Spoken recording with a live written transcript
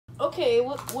Okay,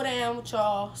 what I am with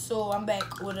y'all? So I'm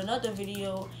back with another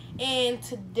video, and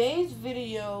today's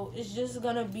video is just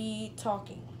gonna be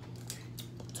talking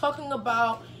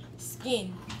about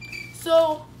skin.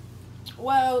 So,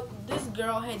 well, this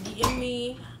girl had DM'd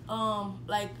me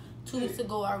like 2 weeks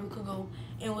ago or a week ago,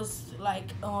 and was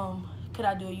like could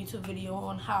I do a YouTube video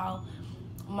on how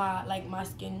my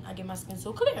skin, I get my skin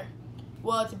so clear.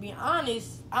 Well, to be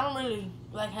honest, I don't really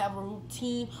like have a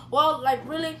routine. Well, like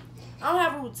really, I don't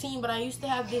have a routine, but I used to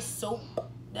have this soap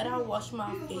that I wash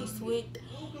my face with,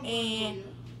 and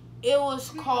it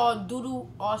was called Doodoo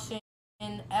Ocean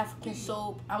African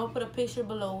soap. I'm gonna put a picture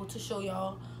below to show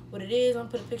y'all what it is. I'm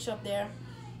gonna put a picture up there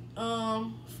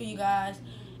for you guys.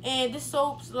 And this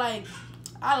soap's like,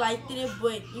 I liked it,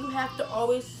 but you have to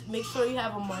always make sure you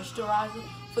have a moisturizer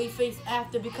for your face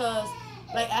after, because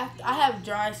like after I have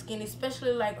dry skin,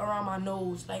 especially like around my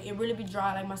nose. Like it really be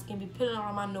dry, like my skin be peeling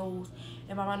around my nose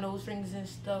and by my nose rings and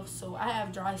stuff. So I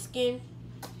have dry skin.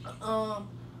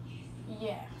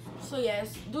 Yeah. So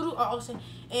yes, Doodoo Ocean.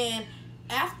 And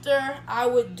after I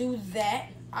would do that,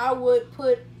 I would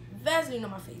put Vaseline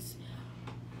on my face.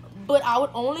 But I would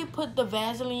only put the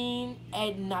Vaseline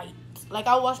at night. Like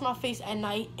I wash my face at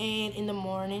night and in the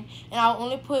morning, and I would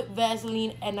only put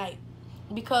Vaseline at night,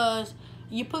 because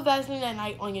you put Vaseline at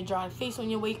night on your dry face. When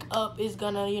you wake up, it's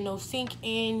gonna, sink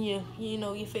in.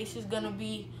 Your face is gonna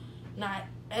be not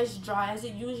as dry as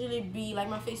it usually be. Like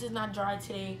my face is not dry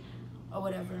today or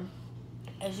whatever.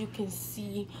 As you can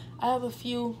see, I have a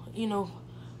few,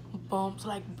 bumps,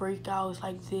 like breakouts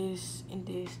like this and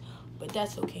this, but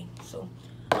that's okay. So,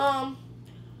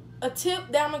 a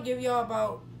tip that I'm gonna give y'all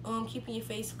about keeping your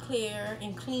face clear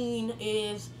and clean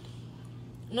is,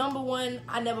 number one,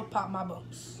 I never pop my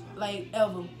bumps. Like,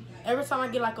 ever. Every time I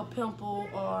get like a pimple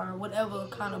or whatever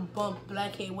kind of bump,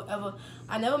 blackhead, whatever,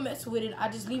 I never mess with it. I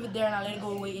just leave it there and I let it go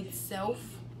away itself.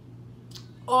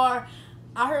 Or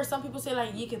I heard some people say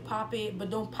like you can pop it, but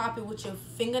don't pop it with your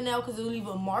fingernail because it'll leave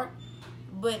a mark.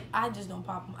 But I just don't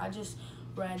pop them. I just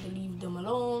rather leave them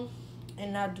alone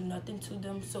and not do nothing to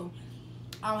them, so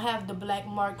I don't have the black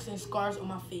marks and scars on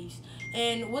my face.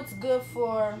 And what's good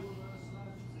for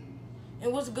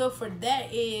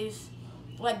that is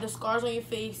like the scars on your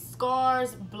face,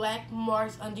 scars, black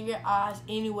marks under your eyes,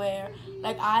 anywhere.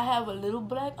 Like I have a little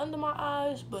black under my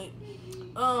eyes, but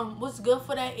what's good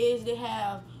for that is they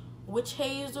have witch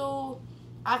hazel.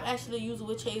 I've actually used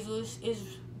witch hazel. It's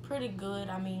pretty good.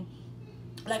 I mean,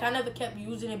 like I never kept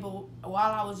using it, but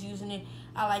while I was using it,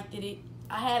 I liked it.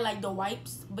 I had like the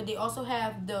wipes, but they also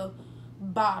have the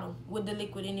bottle with the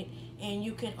liquid in it, and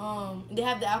you can they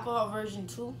have the alcohol version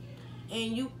too,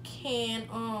 and you can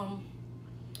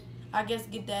I guess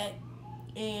get that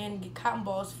and get cotton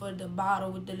balls for the bottle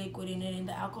with the liquid in it, and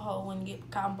the alcohol one, get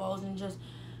cotton balls, and just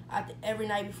every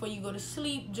night before you go to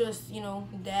sleep, just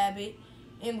dab it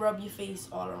and rub your face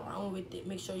all around with it.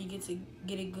 Make sure you get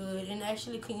it good, and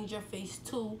actually cleans your face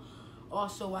too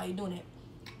also while you're doing it.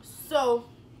 So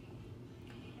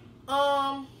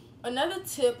another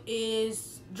tip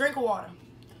is drink water.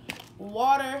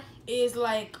 Water is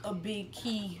like a big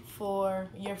key for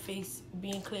your face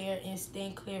being clear and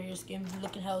staying clear, your skin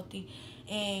looking healthy,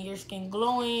 and your skin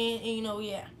glowing, and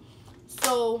yeah.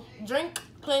 So drink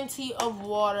plenty of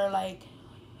water. Like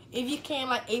if you can,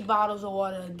 like 8 bottles of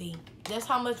water a day. That's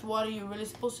how much water you're really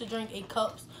supposed to drink, 8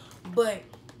 cups. But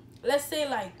let's say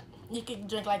like you can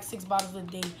drink like 6 bottles a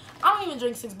day. I don't even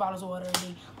drink 6 bottles of water a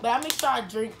day, but I make sure I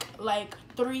drink like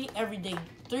 3 every day.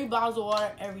 3 bottles of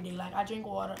water every day. Like I drink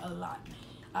water a lot.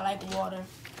 I like water.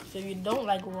 So if you don't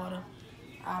like water,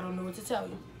 I don't know what to tell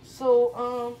you.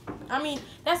 So I mean,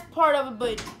 that's part of it,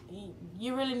 but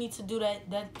you really need to do that.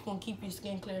 That's gonna keep your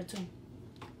skin clear too.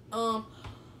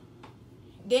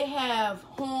 They have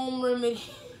home remedy.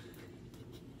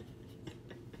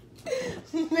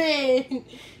 Man,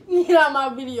 get out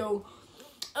my video.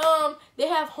 They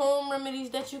have home remedies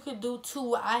that you could do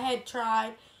too. I had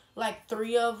tried like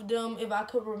 3 of them, if I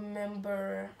could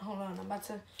remember. Hold on,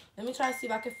 let me try to see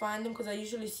if I can find them, because I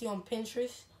usually see on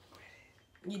Pinterest.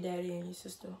 Your daddy and your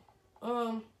sister.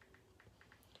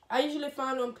 I usually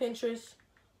find on Pinterest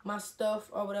my stuff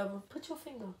or whatever. Put your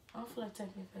finger. I don't feel like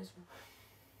taking your face.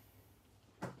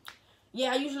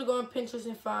 Yeah, I usually go on Pinterest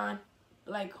and find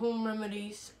like home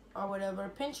remedies or whatever.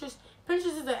 Pinterest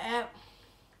is an app.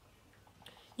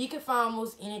 You can find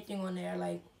almost anything on there,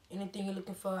 like anything you're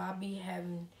looking for. I'll be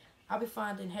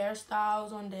finding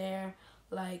hairstyles on there,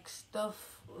 like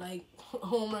stuff like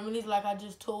home remedies, like I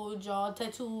just told y'all,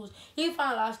 tattoos. You can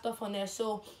find a lot of stuff on there.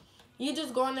 So you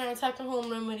just go in there and type in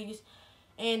home remedies,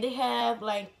 and they have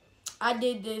like, I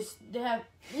did this. They have,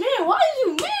 man, why is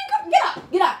you, man?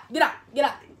 Get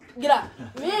out. Get out.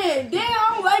 Man,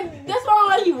 damn, like, that's why I don't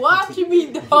like you watching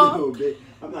me, dog.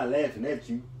 I'm not laughing at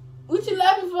you. What you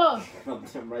laughing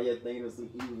for? I'm right here thinking of some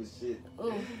evil shit.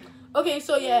 Okay,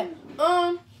 so yeah.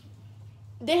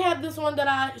 They have this one that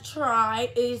I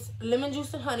tried is lemon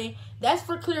juice and honey. That's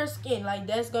for clear skin. Like,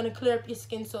 that's going to clear up your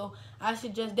skin. So, I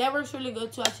suggest, that works really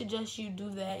good too. I suggest you do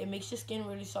that. It makes your skin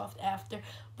really soft after.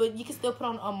 But you can still put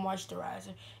on a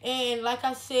moisturizer. And like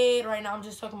I said, right now I'm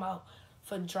just talking about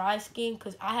for dry skin.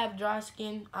 Because I have dry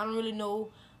skin. I don't really know,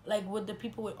 like, what the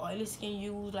people with oily skin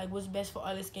use. Like, what's best for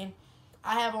oily skin.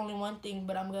 I have only one thing,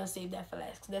 but I'm going to save that for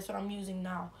last. Because that's what I'm using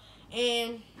now.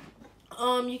 And,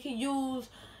 you can use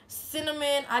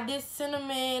cinnamon. I did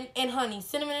cinnamon and honey.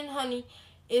 Cinnamon and honey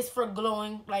is for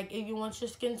glowing. Like, if you want your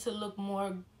skin to look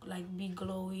more, like, be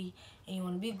glowy and you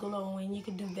want to be glowing, you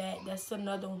can do that. That's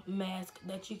another mask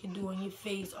that you can do on your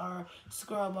face or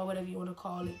scrub or whatever you want to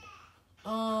call it.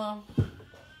 I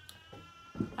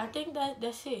think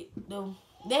that's it though.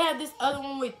 They have this other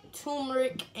one with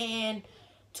turmeric and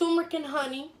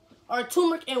honey, or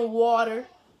turmeric and water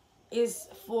is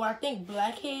for, I think,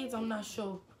 blackheads. I'm not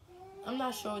sure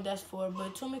what that's for,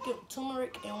 but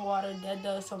turmeric and water, that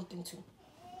does something too.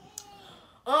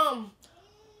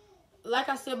 Like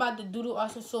I said about the Doodle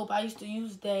Awesome soap, I used to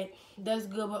use that. That's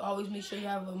good, but always make sure you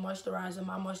have a moisturizer.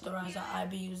 My moisturizer, I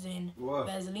be using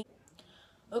Vaseline.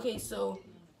 Okay, so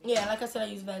yeah, like I said, I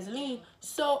use Vaseline.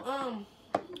 So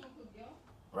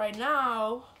right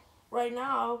now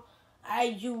I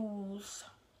use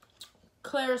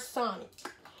Clarisonic.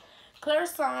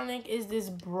 Clarisonic is this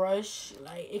brush,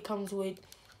 like, it comes with,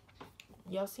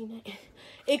 y'all seen that?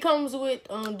 It comes with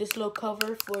this little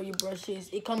cover for your brushes.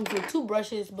 It comes with 2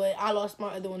 brushes, but I lost my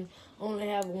other one. I only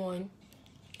have one.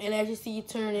 And as you see, you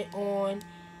turn it on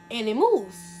and it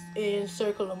moves in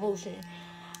circular motion.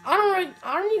 I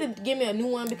don't need to give me a new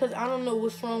one because I don't know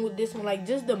what's wrong with this one. Like,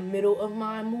 just the middle of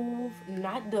mine move,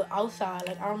 not the outside.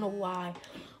 Like, I don't know why.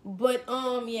 But,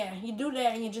 yeah, you do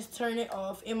that and you just turn it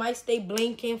off. It might stay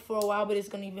blinking for a while, but it's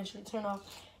going to eventually turn off.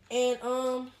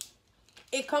 And,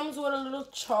 it comes with a little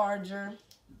charger.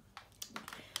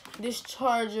 This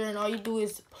charger, and all you do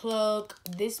is plug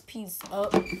this piece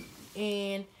up.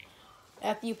 And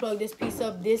after you plug this piece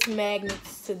up, this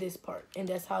magnets to this part. And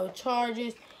that's how it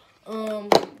charges.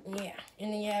 Yeah.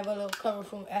 And then you have a little cover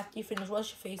from after you finish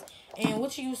wash your face. And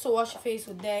what you use to wash your face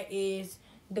with that is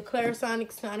the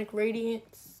Clarisonic Sonic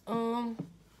Radiance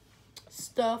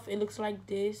stuff. It looks like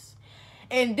this,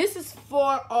 and this is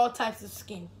for all types of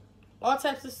skin. All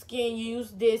types of skin, you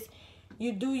use this.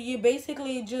 You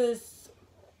basically just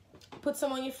put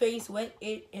some on your face, wet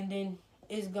it, and then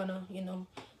it's gonna,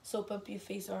 soap up your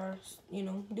face, or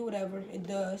do whatever it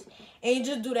does. And you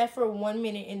just do that for 1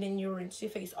 minute, and then you rinse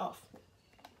your face off.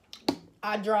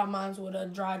 I dry mine with a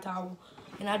dry towel,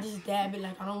 and I just dab it.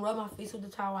 Like, I don't rub my face with the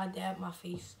towel, I dab my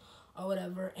face or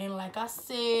whatever. And like I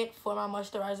said, for my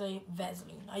moisturizer,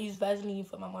 Vaseline. I use Vaseline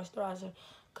for my moisturizer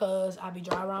because I be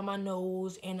dry around my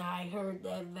nose, and I heard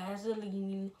that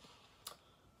Vaseline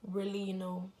really,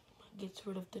 gets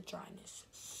rid of the dryness.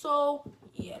 So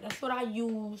yeah, that's what I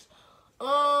use.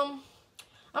 I'm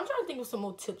trying to think of some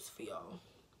more tips for y'all,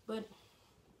 but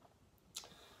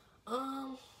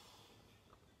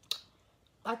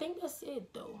I think that's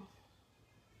it though.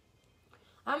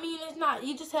 I mean, it's not,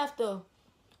 you just have to,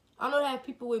 I know they have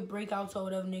people with breakouts or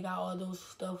whatever, and they got all those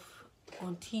stuff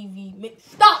on TV.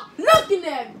 Stop looking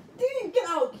at me. Get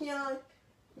out, Kiana.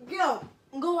 Get out.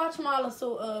 Go watch Mala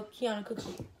so Kiana cooks.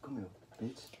 Come here,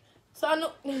 bitch. So I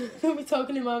know, don't be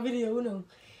talking in my video, no.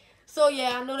 So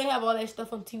yeah, I know they have all that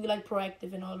stuff on TV, like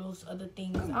Proactive and all those other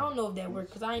things. I don't know if that works,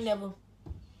 because I ain't never,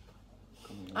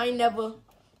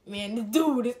 man, this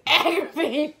dude is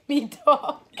aggravating me,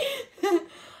 dog.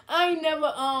 I ain't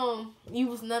never,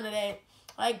 used none of that.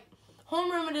 Like,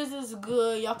 home remedies is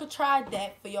good. Y'all could try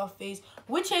that for your face.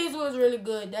 Witch hazel is really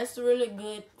good. That's really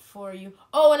good for you.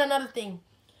 Oh, and another thing.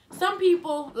 Some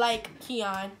people, like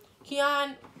Keon,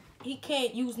 he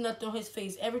can't use nothing on his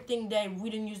face. Everything that we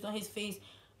didn't use on his face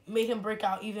made him break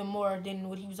out even more than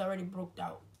what he was already broke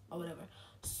out or whatever.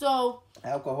 So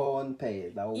alcohol and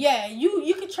pads. Yeah,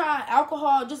 you could try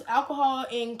alcohol, just alcohol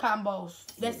and cotton balls.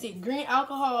 That's it. Green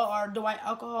alcohol or the white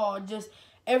alcohol, just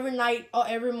every night or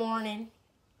every morning,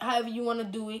 however you want to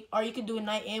do it, or you could do it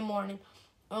night and morning.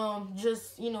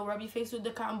 Just rub your face with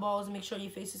the cotton balls. Make sure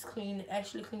your face is clean. It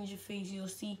actually cleans your face.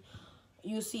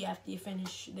 You'll see after you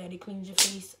finish that it cleans your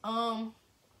face. And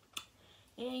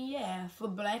yeah, for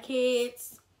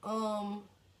blackheads,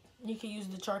 you can use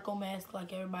the charcoal mask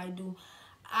like everybody do.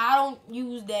 I don't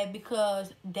use that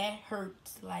because that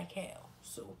hurts like hell.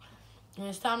 So when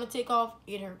it's time to take off,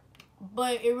 it hurts.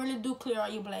 but it really do clear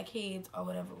out your blackheads or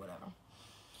whatever.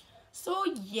 So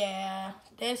yeah,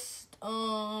 that's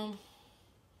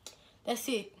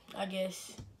it, I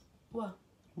guess. What?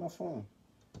 My phone.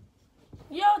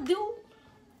 Y'all do.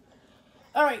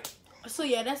 All right. So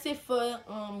yeah, that's it for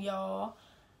y'all.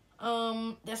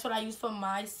 That's what I use for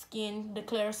my skin, the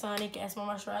Clarisonic as my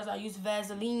moisturizer. I use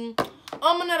Vaseline.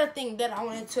 Another thing that I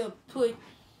wanted to put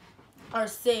or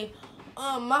say,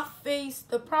 my face,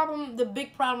 the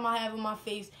big problem I have in my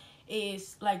face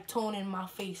is like toning my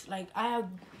face. Like I have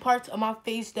parts of my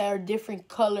face that are different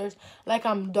colors. Like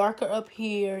I'm darker up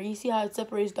here. You see how it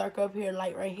separates darker up here,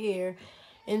 light right here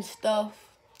and stuff.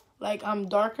 Like I'm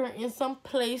darker in some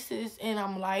places and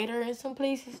I'm lighter in some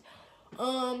places.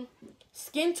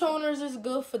 Skin toners is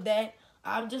good for that.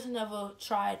 I've just never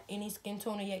tried any skin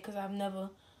toner yet because I've never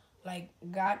like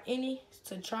got any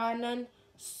to try none.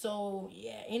 So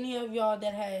yeah, any of y'all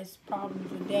that has problems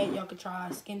with that, y'all could try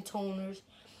skin toners.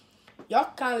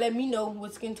 Y'all kind of let me know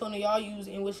what skin toner y'all use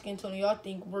and what skin toner y'all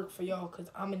think work for y'all,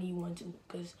 because I'm going to need one too,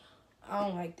 because I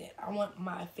don't like that. I want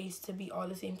my face to be all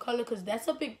the same color, because that's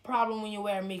a big problem when you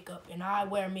wear makeup, and I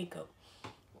wear makeup.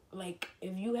 Like,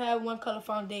 if you have one color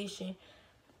foundation,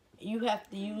 you have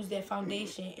to use that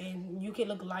foundation, and you can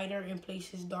look lighter in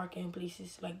places, darker in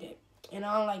places like that, and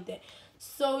I don't like that.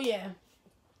 So, yeah,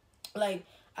 like,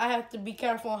 I have to be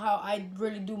careful on how I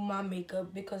really do my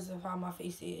makeup because of how my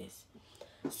face is.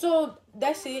 So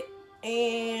that's it,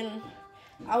 and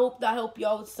I hope that helped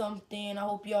y'all with something. I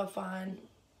hope y'all find,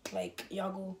 like,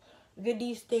 y'all go get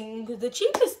these things, because the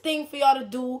cheapest thing for y'all to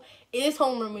do is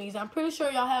home remedies. I'm pretty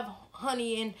sure y'all have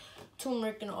honey and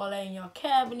turmeric and all that in y'all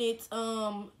cabinets,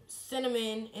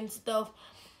 cinnamon and stuff,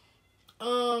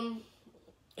 and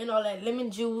all that, lemon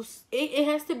juice. It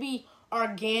has to be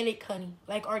organic honey.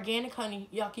 Like, organic honey,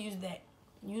 y'all can use that.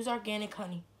 Use organic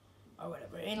honey or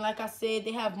whatever. And like I said,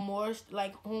 they have more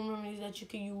like home remedies that you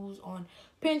can use on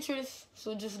Pinterest.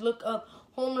 So just look up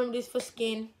home remedies for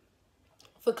skin,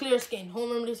 for clear skin.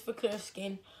 Home remedies for clear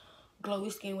skin,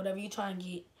 glowy skin, whatever you try and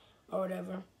get or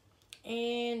whatever.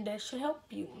 And that should help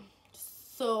you.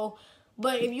 So,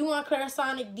 but if you want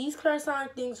Clarisonic, these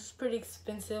Clarisonic things is pretty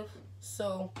expensive.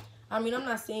 So, I mean, I'm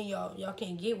not saying y'all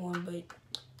can't get one, but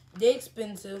they're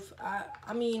expensive.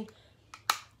 I mean,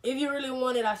 if you really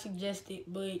want it, I suggest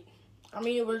it, but I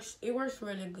mean, it works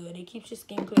really good. It keeps your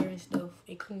skin clear and stuff.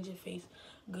 It cleans your face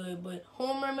good. But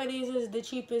home remedies is the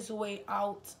cheapest way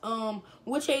out.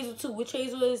 Witch hazel too. Witch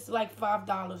hazel is like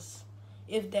 $5.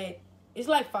 If that. It's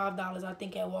like $5, I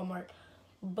think, at Walmart.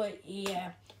 But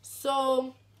yeah.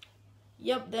 So,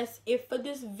 yep, that's it for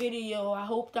this video. I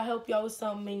hope that helped y'all with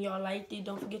something and y'all liked it.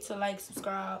 Don't forget to like,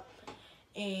 subscribe,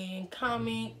 and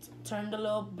comment. Turn the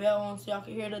little bell on so y'all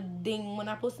can hear the ding when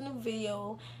I post a new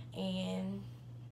video. And